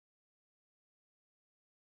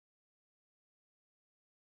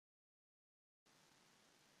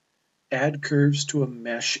add curves to a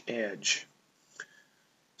mesh edge.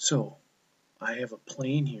 So I have a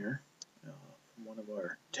plane here from one of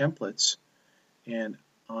our templates, and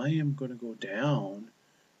I am going to go down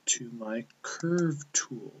to my curve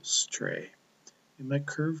tools tray. In my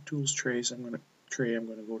curve tools trays, I'm going to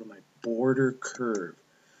go to my border curve.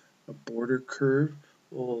 A border curve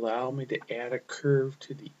will allow me to add a curve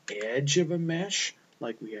to the edge of a mesh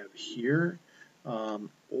like we have here,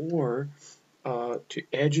 or to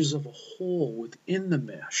edges of a hole within the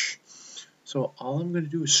mesh. So all I'm going to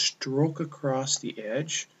do is stroke across the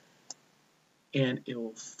edge, and it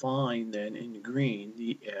will find then in green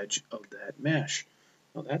the edge of that mesh.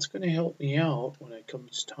 Now that's going to help me out when it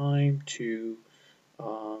comes time to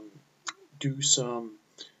do some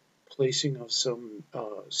placing of some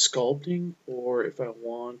sculpting, or if I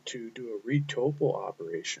want to do a retopo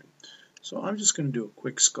operation. So I'm just going to do a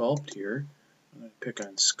quick sculpt here. I'm going to pick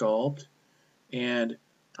on sculpt, and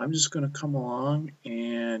I'm just going to come along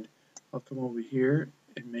and I'll come over here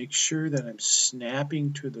and make sure that I'm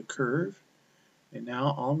snapping to the curve. And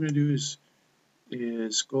now all I'm going to do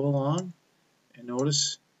is go along and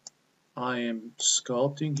notice I am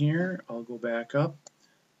sculpting here. I'll go back up.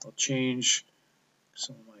 I'll change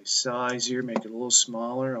some of my size here, make it a little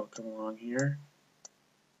smaller. I'll come along here.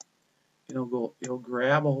 It'll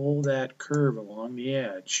grab a hold of that curve along the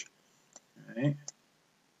edge, right?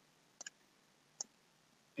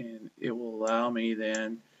 And it will allow me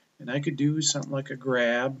then, and I could do something like a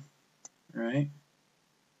grab, right?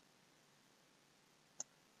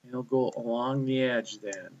 It'll go along the edge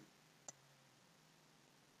then,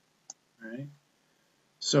 right?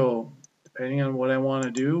 So depending on what I want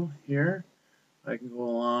to do here, I can go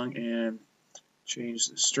along and change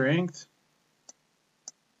the strength,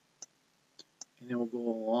 and it will go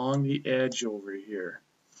along the edge over here.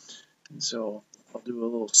 And so I'll do a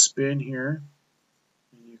little spin here,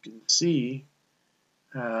 and you can see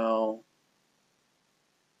how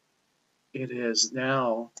it has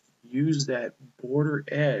now used that border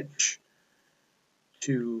edge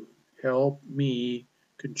to help me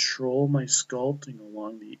control my sculpting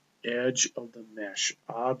along the edge of the mesh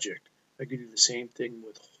object. I can do the same thing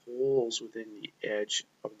with holes within the edge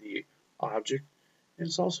of the object, and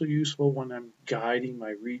it's also useful when I'm guiding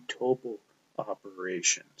my retopo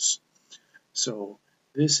operations. So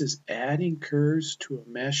this is adding curves to a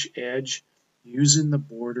mesh edge using the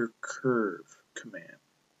border curve command.